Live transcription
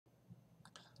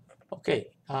Okay,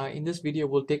 in this video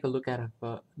we'll take a look at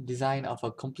a design of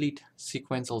a complete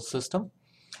sequential system.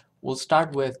 We'll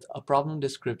start with a problem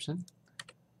description,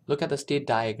 look at the state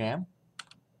diagram,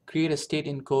 create a state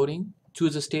encoding,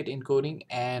 choose a state encoding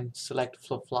and select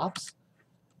flip-flops.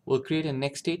 We'll create a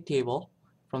next state table.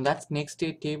 From that next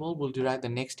state table we'll derive the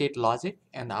next state logic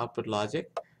and the output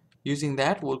logic. Using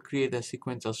that we'll create a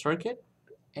sequential circuit,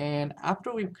 and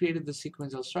after we've created the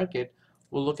sequential circuit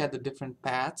we'll look at the different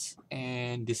paths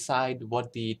and decide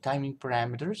what the timing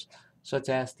parameters, such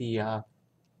as the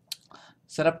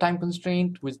setup time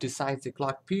constraint, which decides the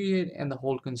clock period, and the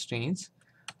hold constraints.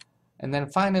 And then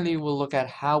finally we'll look at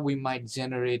how we might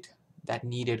generate that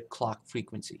needed clock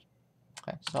frequency.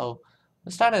 Okay, so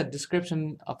let's start a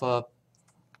description of a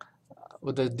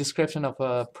with a description of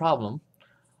a problem.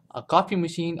 A coffee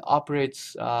machine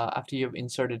operates after you've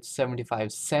inserted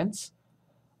 75 cents.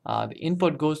 The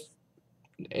input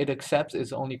it accepts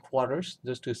is only quarters,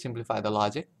 just to simplify the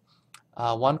logic.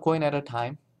 One coin at a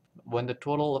time. When the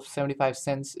total of 75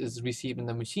 cents is received in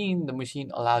the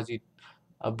machine allows you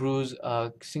brews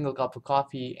a single cup of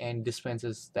coffee and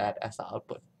dispenses that as the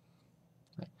output.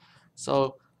 Okay.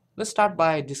 So let's start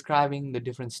by describing the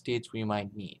different states we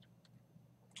might need.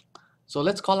 So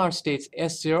let's call our states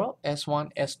S0, S1,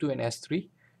 S2, and S3.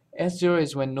 S0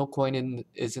 is when no coin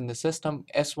is in the system.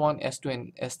 S1, S2,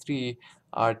 and S3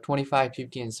 are 25,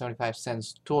 50, and 75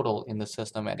 cents total in the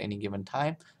system at any given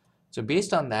time. So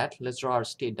based on that, let's draw our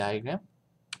state diagram.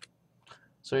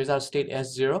 So here's our state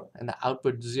S0, and the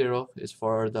output 0 is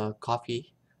for the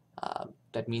coffee.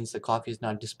 That means the coffee is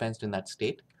not dispensed in that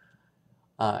state.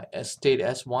 State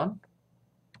S1,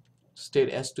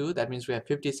 state S2, that means we have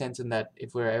 50 cents in that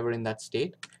if we're ever in that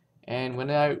state. And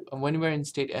when we're in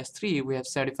state S3, we have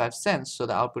 75 cents, so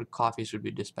the output coffee should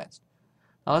be dispensed.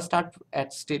 Now let's start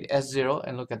at state S0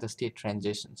 and look at the state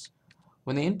transitions.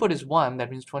 When the input is 1, that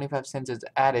means 25 cents is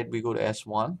added, we go to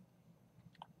S1.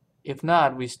 If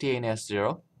not, we stay in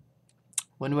S0.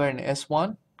 When we're in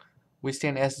S1, we stay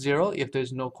in S0 if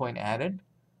there's no coin added.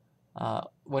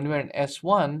 When we're in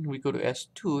S1, we go to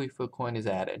S2 if a coin is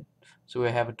added. So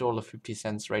we have a total of 50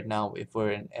 cents right now if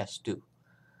we're in S2.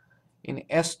 In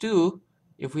S2,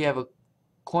 if we have a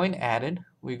coin added,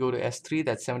 we go to S3,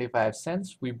 that's 75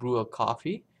 cents. We brew a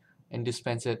coffee and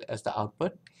dispense it as the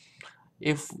output.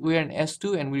 If we're in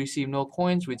S2 and we receive no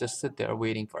coins, we just sit there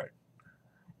waiting for it.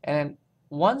 And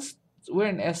once we're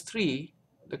in S3,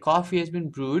 the coffee has been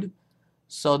brewed,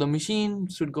 so the machine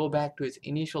should go back to its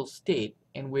initial state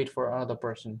and wait for another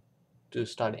person to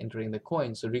start entering the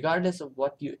coin. So regardless of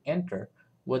what you enter,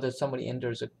 whether somebody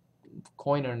enters a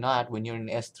coin or not, when you're in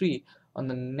S3, on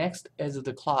the next edge of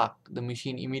the clock, the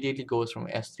machine immediately goes from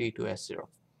S3 to S0.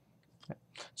 Okay.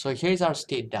 So here's our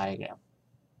state diagram.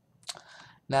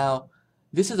 Now,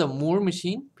 this is a Moore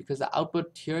machine because the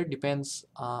output here depends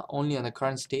only on the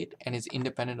current state and is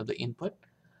independent of the input.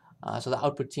 So the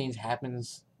output change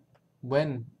happens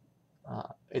when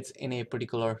it's in a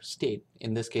particular state,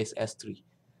 in this case S3.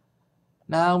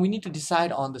 Now we need to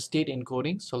decide on the state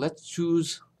encoding. So let's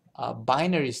choose a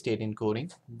binary state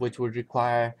encoding, which would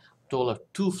require a total of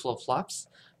 2 flip-flops.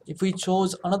 If we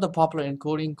chose another popular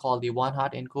encoding called the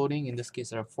one-hot encoding, in this case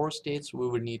there are 4 states, we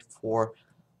would need 4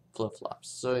 flip-flops.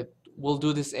 So we'll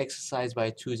do this exercise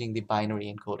by choosing the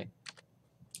binary encoding.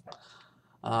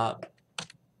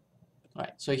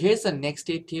 Right, so here's the next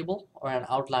state table, or an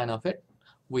outline of it.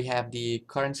 We have the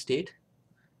current state.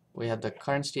 We have the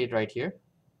current state right here.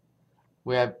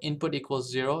 We have input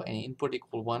equals 0 and input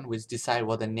equal 1, which decide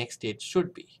what the next state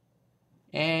should be.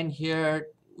 And here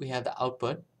we have the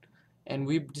output. And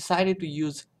we've decided to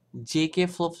use JK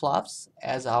flip-flops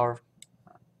as our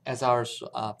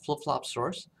flip-flop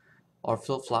source, or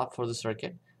flip-flop for the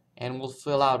circuit. And we'll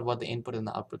fill out what the input and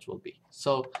the outputs will be.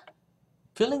 So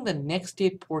filling the next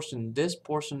state portion, this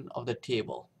portion of the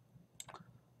table,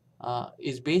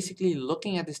 is basically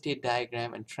looking at the state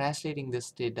diagram and translating this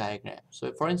state diagram.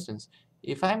 So for instance,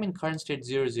 if I'm in current state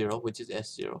 0, 0, which is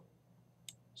S0,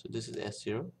 so this is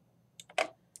S0,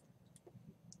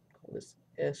 this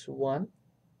S1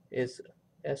 is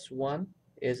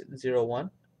 0,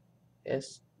 1,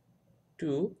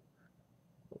 S2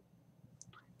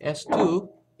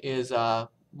 is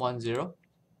 1, 0,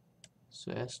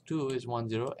 so S2 is 1,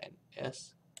 0, and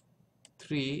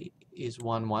S3 is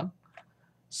 1, 1.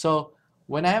 So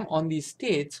when I'm on these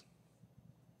states,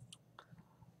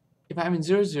 if I'm in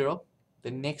 0, 0, the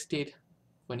next state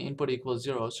when input equals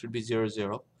 0 should be 0,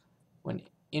 0. When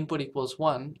input equals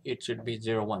 1, it should be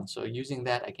 0, 1. So using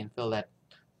that, I can fill that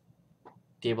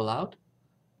table out.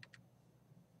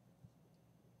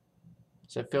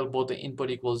 So I fill both the input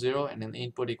equals 0 and then the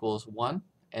input equals 1.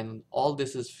 and all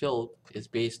this is filled is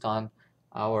based on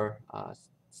our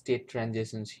state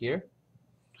transitions here.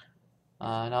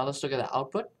 Now let's look at the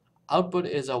output. Output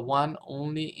is a 1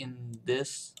 only in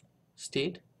this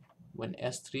state when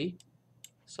S3,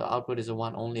 so output is a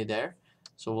 1 only there,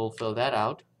 so we'll fill that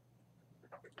out.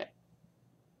 Okay.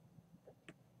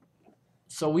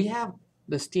 So we have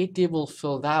the state table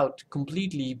filled out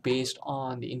completely based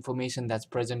on the information that's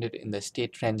presented in the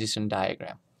state transition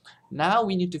diagram. Now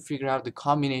we need to figure out the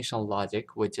combinational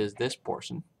logic, which is this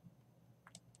portion.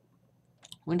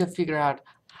 We need to figure out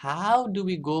how do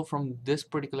we go from this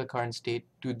particular current state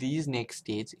to these next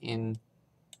states in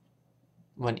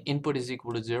when input is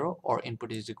equal to 0 or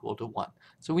input is equal to 1.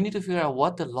 So we need to figure out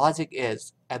what the logic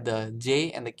is at the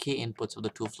J and the K inputs of the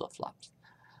two flip-flops.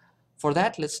 For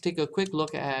that, let's take a quick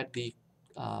look at the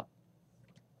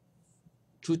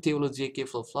truth table of JK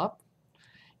flip-flop.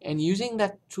 And using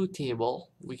that truth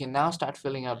table, we can now start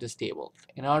filling out this table.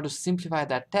 In order to simplify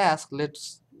that task,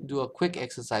 let's do a quick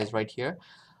exercise right here.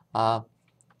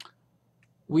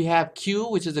 We have Q,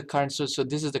 which is the current, so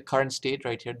this is the current state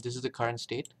right here. This is the current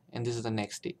state, and this is the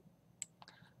next state.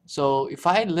 So if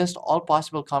I list all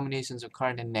possible combinations of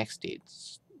current and next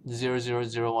states, 0, 0,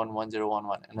 0, 1, 1, 0, 1,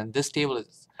 1, and then this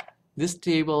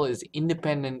table is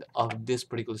independent of this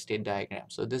particular state diagram.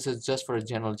 So this is just for a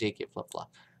general JK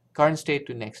flip-flop. Current state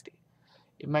to next state.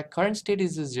 If my current state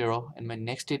is a 0 and my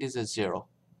next state is a 0,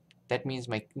 that means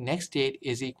my next state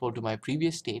is equal to my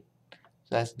previous state.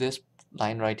 So that's this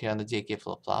line right here on the JK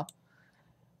flip-flop.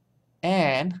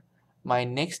 And my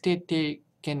next state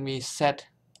can be set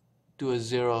to a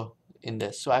 0 in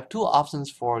this. So I have two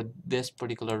options for this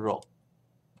particular row,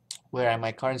 where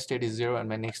my current state is 0 and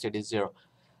my next state is 0.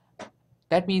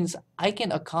 That means I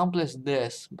can accomplish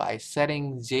this by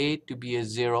setting J to be a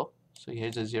 0. So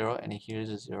here's a 0 and here's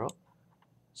a 0.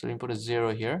 So we put a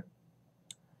 0 here.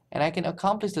 And I can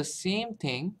accomplish the same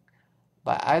thing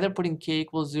by either putting K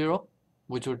equals 0,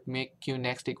 which would make Q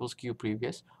next equals Q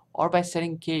previous, or by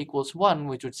setting K equals 1,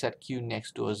 which would set Q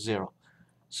next to a 0.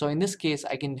 So in this case,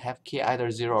 I can have K either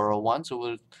 0 or a 1,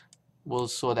 so we'll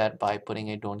show that by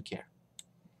putting a don't care.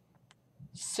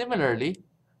 Similarly,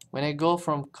 when I go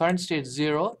from current state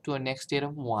 0 to a next state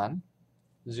of 1,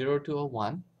 0 to a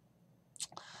 1,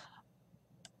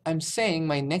 I'm saying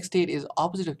my next state is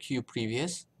opposite of Q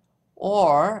previous,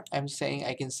 or I'm saying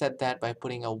I can set that by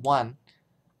putting a 1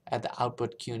 at the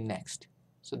output Q next.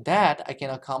 So that I can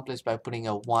accomplish by putting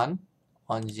a 1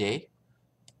 on J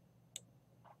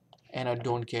and a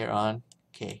don't care on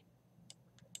K.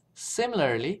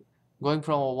 Similarly, going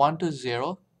from a 1 to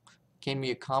 0 can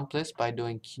be accomplished by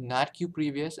doing not Q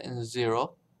previous and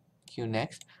 0 Q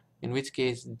next, in which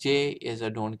case J is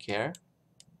a don't care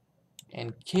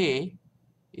and K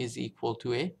is equal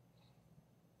to a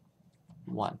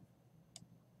 1.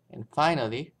 And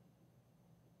finally,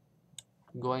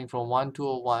 going from 1 to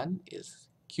a 1 is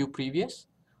Q previous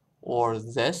or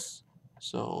this.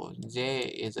 So J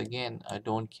is again a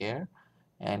don't care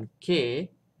and K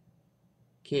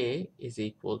is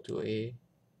equal to a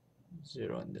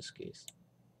 0 in this case.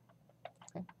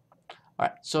 Okay. All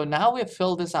right, so now we have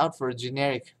filled this out for a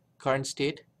generic current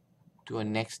state to a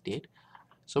next state.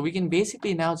 So we can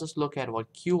basically now just look at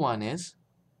what Q1 is,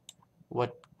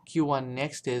 what Q1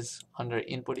 next is under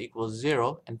input equals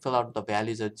 0, and fill out the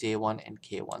values of J1 and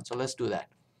K1. So let's do that.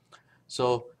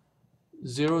 So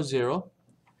 0, 0,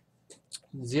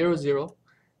 0, 0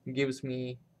 gives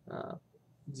me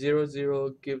 0, 0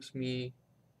 gives me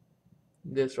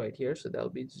this right here, so that'll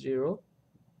be 0.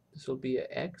 This will be a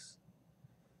X.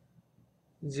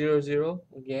 0, 0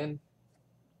 again,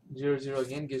 0, 0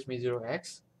 again gives me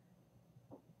 0x.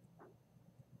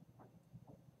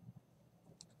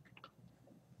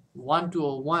 1 to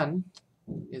a 1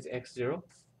 is x0.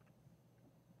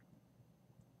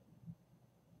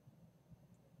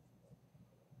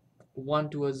 1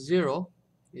 to a 0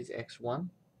 is x1.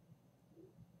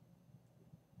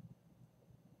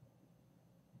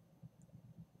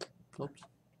 Oops.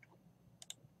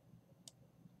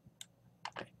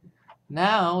 Okay.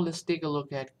 Now let's take a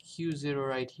look at Q0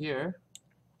 right here.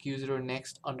 Q0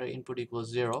 next under input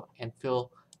equals 0 and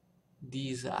fill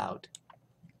these out.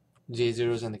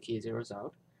 J0s and the K0s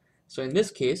out. So in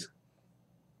this case,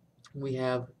 we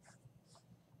have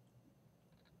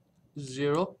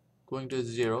 0 going to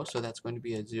 0, so that's going to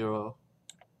be a 0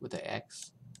 with a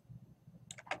X.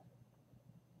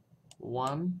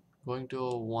 1 going to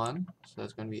a 1, so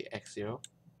that's going to be X0.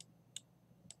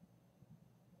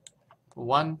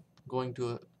 1 going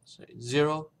to a,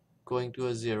 0 going to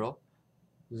a 0,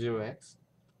 0x.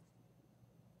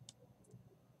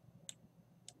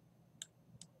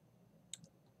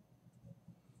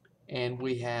 and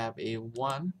we have a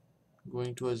 1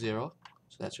 going to a 0,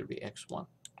 so that should be x1.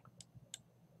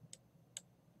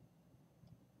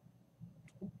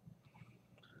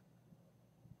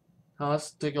 Now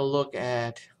let's take a look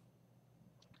at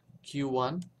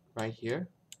Q1 right here,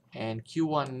 and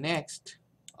Q1 next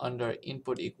under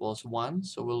input equals 1,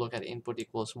 so we'll look at input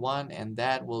equals 1, and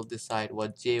that will decide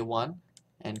what J1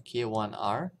 and K1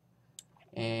 are.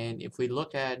 And if we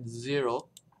look at 0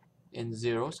 in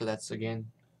 0, so that's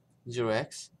again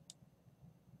 0x,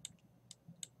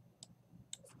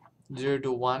 0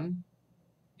 to 1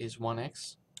 is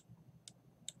 1x,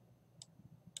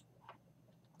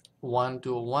 1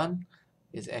 to 1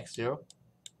 is x0,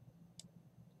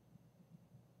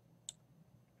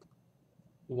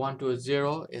 1 to a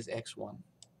 0 is x1.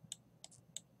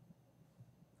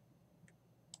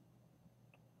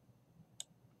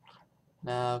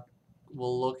 Now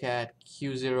we'll look at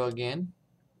Q0 again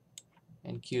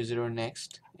and Q0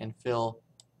 next and fill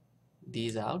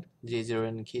these out, J0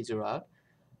 and K0 out.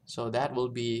 So that will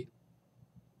be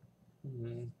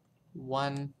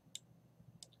 1x,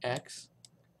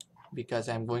 because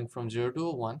I'm going from 0 to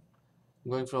a 1.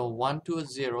 I'm going from a 1 to a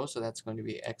 0, so that's going to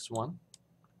be x1.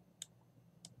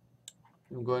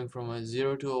 I'm going from a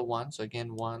 0 to a 1, so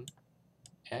again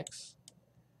 1x.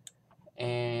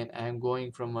 And I'm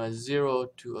going from a 0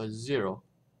 to a 0.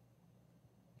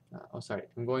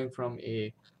 I'm going from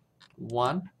a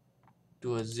 1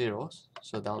 to a 0,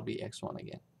 so that'll be x1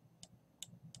 again.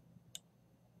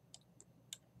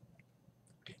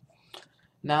 Okay.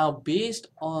 Now, based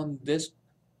on this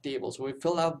table, so we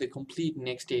filled out the complete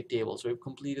next state table, so we've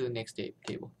completed the next state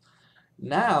table.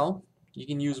 Now, you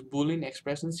can use Boolean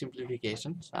expression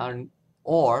simplifications,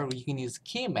 or you can use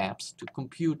K-maps to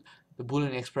compute the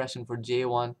Boolean expression for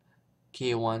J1,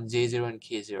 K1, J0, and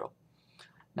K0.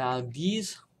 Now,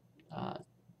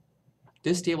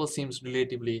 this table seems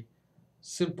relatively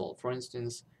simple. For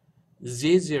instance,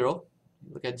 J0,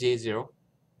 look at J0.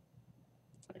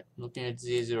 Looking at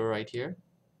J0 right here.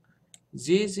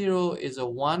 J0 is a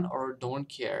 1 or don't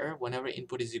care whenever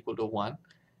input is equal to 1.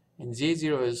 And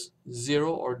J0 is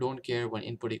 0 or don't care when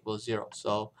input equals 0.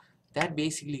 So that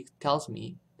basically tells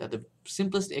me that the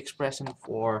simplest expression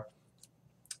for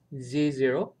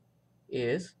J0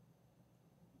 is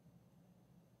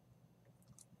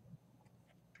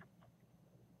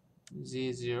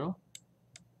J0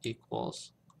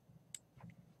 equals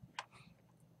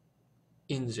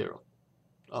in 0.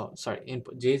 Oh, sorry,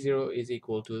 input. J0 is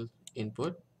equal to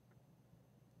input.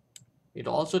 It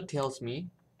also tells me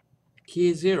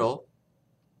K0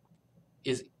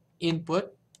 is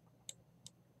input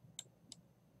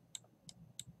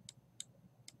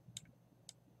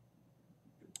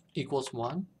equals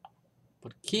 1,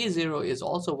 but K0 is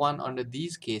also 1 under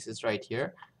these cases right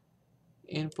here,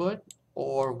 input,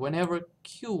 or whenever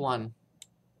Q1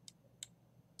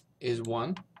 is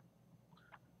 1,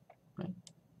 right?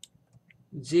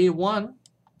 J1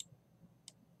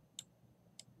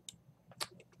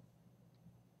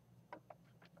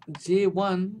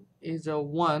 is a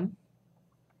 1.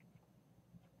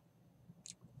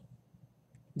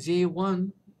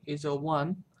 J1 is a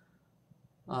 1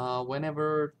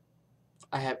 whenever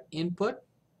I have input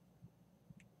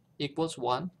equals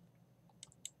 1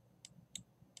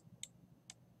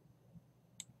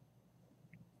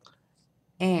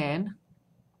 and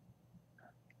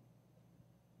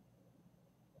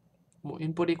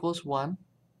input equals 1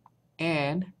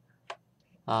 and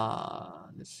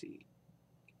let's see,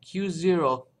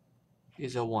 Q0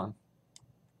 is a 1.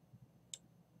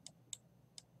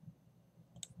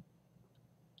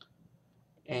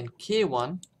 And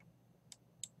K1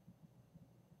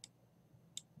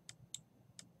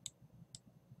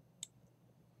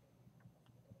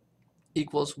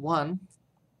 equals 1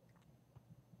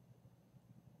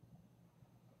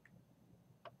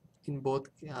 in both,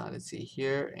 let's see,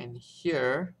 here and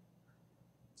here.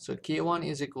 So K1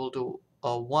 is equal to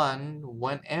a 1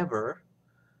 whenever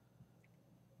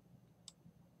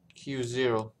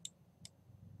Q0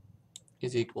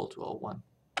 is equal to a 1.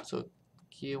 So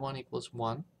K1 equals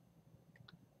 1,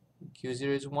 Q0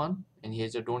 is 1, and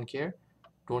here's a don't care,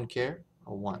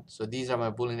 a 1. So these are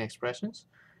my Boolean expressions,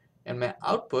 and my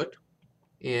output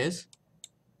is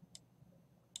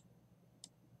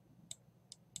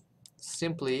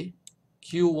simply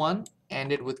Q1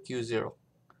 ended with Q0.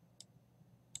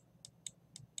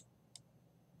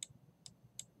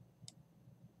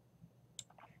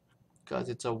 Because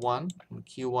it's a 1 in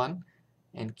Q1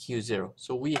 and Q0.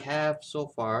 So we have so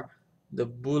far the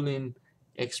Boolean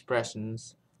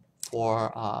expressions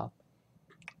for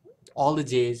all the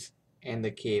J's and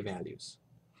the K values.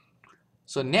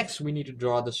 So next we need to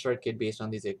draw the circuit based on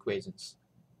these equations.